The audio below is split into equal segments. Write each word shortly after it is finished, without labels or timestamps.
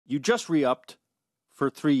you just re-upped for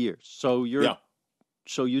 3 years. So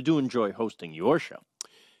so you do enjoy hosting your show.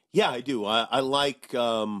 Yeah, I do. I like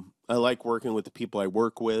working with the people I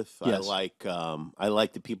work with. Yes. I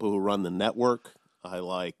like the people who run the network. I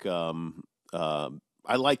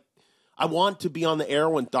want to be on the air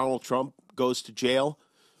when Donald Trump goes to jail.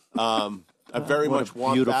 I very much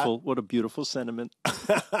want that. What a beautiful sentiment.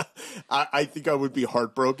 I think I would be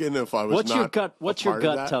heartbroken if I was What's your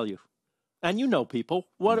gut tell you? And you know people.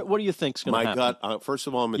 What do you think's going to happen? My gut, first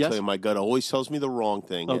of all, I'm going to tell you, my gut always tells me the wrong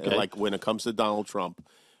thing, like when it comes to Donald Trump.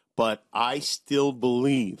 But I still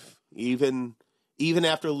believe, even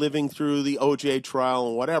after living through the OJ trial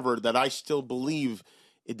and whatever, that I still believe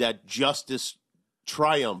that justice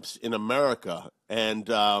triumphs in America. And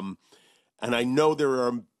I know there are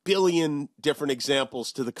a billion different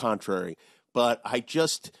examples to the contrary, but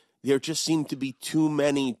there just seem to be too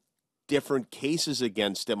many different cases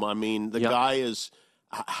against him. I mean, the guy is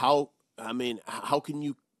how can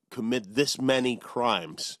you commit this many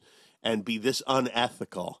crimes and be this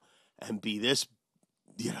unethical and be this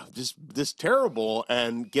this terrible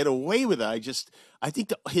and get away with it? I think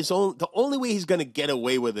the only way he's going to get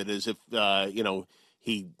away with it is if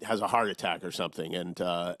he has a heart attack or something, and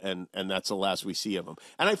that's the last we see of him.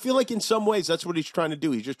 And I feel like in some ways that's what he's trying to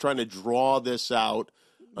do. He's just trying to draw this out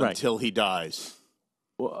until he dies.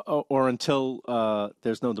 Or until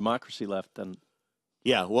there's no democracy left, then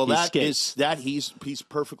he's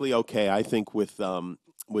perfectly okay. I think with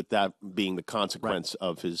that being the consequence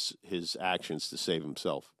of his actions to save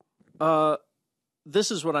himself.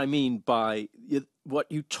 This is what I mean by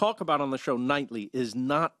what you talk about on the show nightly is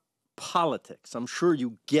not politics. I'm sure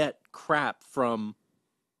you get crap from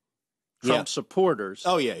Trump supporters.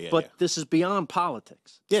 Oh yeah. But this is beyond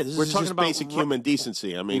politics. Yeah, we're talking just about basic human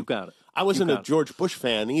decency. I mean, you got it. I wasn't a George Bush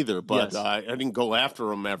fan either, but I didn't go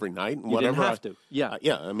after him every night. And you didn't have to. Yeah.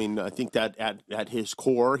 I mean, I think that at his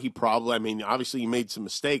core, he probably, I mean, obviously he made some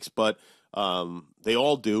mistakes, but they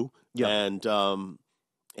all do. Yeah.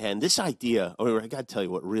 And this idea, I got to tell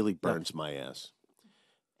you what really burns my ass.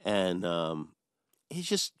 And it's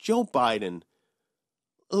just Joe Biden.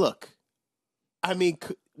 Look, I mean,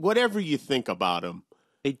 whatever you think about him,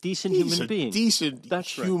 a decent human being. Decent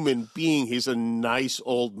human being. He's a nice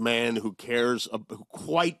old man who cares, who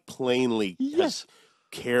quite plainly has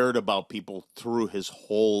cared about people through his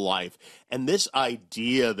whole life. And this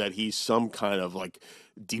idea that he's some kind of like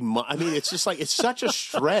I mean, it's just like, it's such a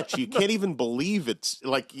stretch. You can't even believe it's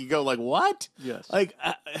like, you go like, what? Yes. Like,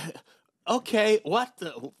 okay, what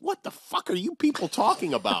the fuck are you people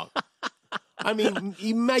talking about? I mean,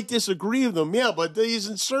 you might disagree with them, but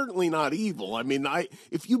he's certainly not evil. I mean,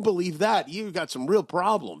 if you believe that, you've got some real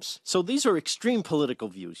problems. So these are extreme political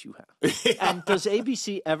views you have. And does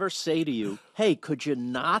ABC ever say to you, hey, could you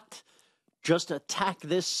not just attack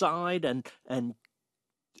this side and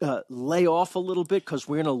lay off a little bit because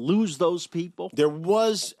we're going to lose those people? There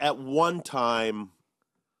was at one time,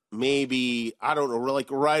 maybe, I don't know,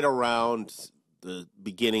 like right around the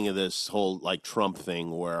beginning of this whole like Trump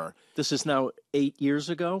thing where this is now 8 years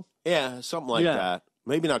ago. Yeah, something like that.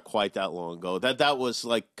 Maybe not quite that long ago. That was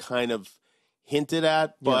like kind of hinted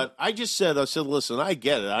at, but I said, listen, I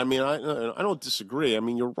get it. I mean, I don't disagree. I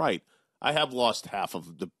mean, you're right. I have lost half of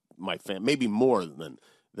my family, maybe more than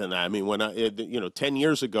that. I mean, when 10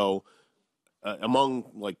 years ago, among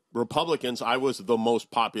like Republicans, I was the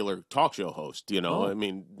most popular talk show host. I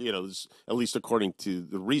mean, at least according to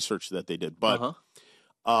the research that they did. But,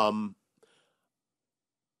 and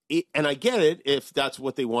I get it if that's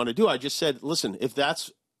what they want to do. I just said, listen, if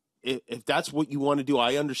that's what you want to do,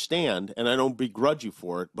 I understand, and I don't begrudge you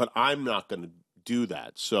for it. But I'm not going to do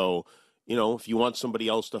that. So, if you want somebody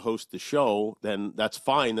else to host the show, then that's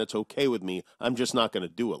fine. That's okay with me. I'm just not going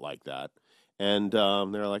to do it like that. And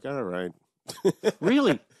they're like, all right.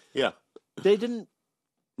 Really? Yeah. They didn't.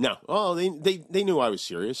 No. Oh, they knew I was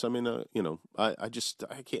serious. I mean, I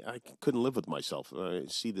couldn't live with myself. I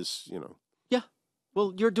see this, Yeah.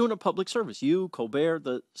 Well, you're doing a public service. You, Colbert,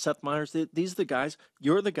 the Seth Meyers, these are the guys.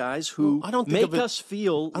 You're the guys who make us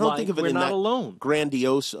feel like we're not alone.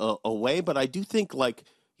 Grandiose a way, but I do think like,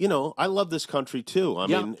 I love this country too. I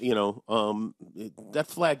mean, that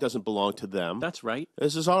flag doesn't belong to them. That's right.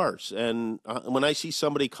 This is ours. And when I see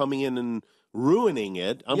somebody coming in and ruining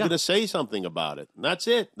it, I'm going to say something about it. And that's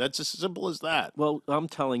it. That's as simple as that. Well, I'm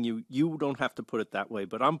telling you, you don't have to put it that way,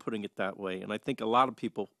 but I'm putting it that way. And I think a lot of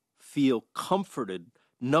people feel comforted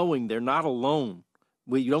knowing they're not alone.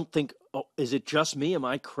 You don't think, oh, is it just me? Am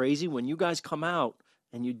I crazy? When you guys come out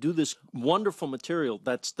and you do this wonderful material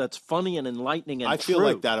that's funny and enlightening and I feel true.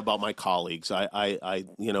 like that about my colleagues. I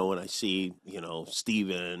when I see,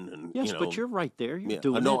 Steven and yes, but you're right there. You're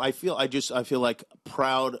doing it. No, I feel like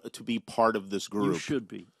proud to be part of this group.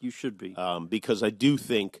 You should be. Because I do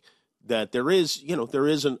think that there is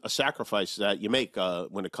a sacrifice that you make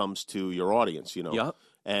when it comes to your audience, Yep.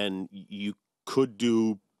 And you could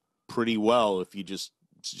do pretty well if you just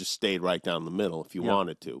stayed right down the middle if you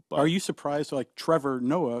wanted to. But are you surprised, like Trevor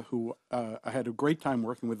Noah, who I had a great time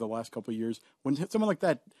working with the last couple of years, when someone like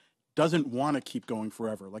that doesn't want to keep going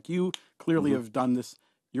forever? Like you clearly have done this.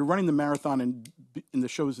 You're running the marathon, and the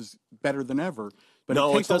shows is better than ever. But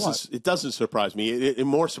no, it doesn't. It doesn't surprise me. It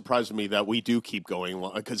more surprises me that we do keep going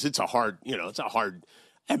because it's a hard.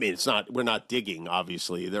 I mean, it's not. We're not digging.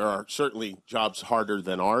 Obviously, there are certainly jobs harder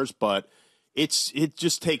than ours, but it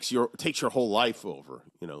just takes your whole life over.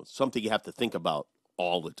 Something you have to think about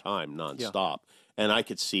all the time, nonstop. Yeah. And I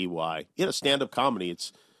could see why. Stand-up comedy.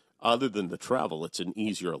 It's other than the travel, it's an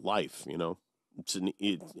easier life.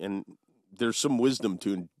 And there's some wisdom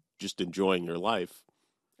to just enjoying your life.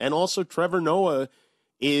 And also, Trevor Noah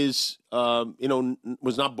is,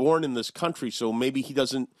 was not born in this country, so maybe he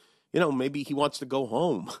doesn't. Maybe he wants to go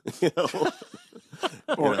home.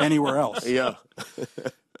 Or anywhere else. Yeah.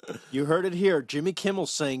 You heard it here. Jimmy Kimmel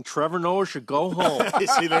saying Trevor Noah should go home.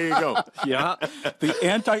 See, there you go. Yeah. The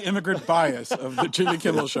anti-immigrant bias of the Jimmy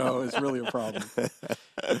Kimmel show is really a problem.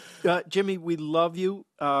 Jimmy, we love you.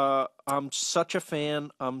 I'm such a fan.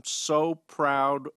 I'm so proud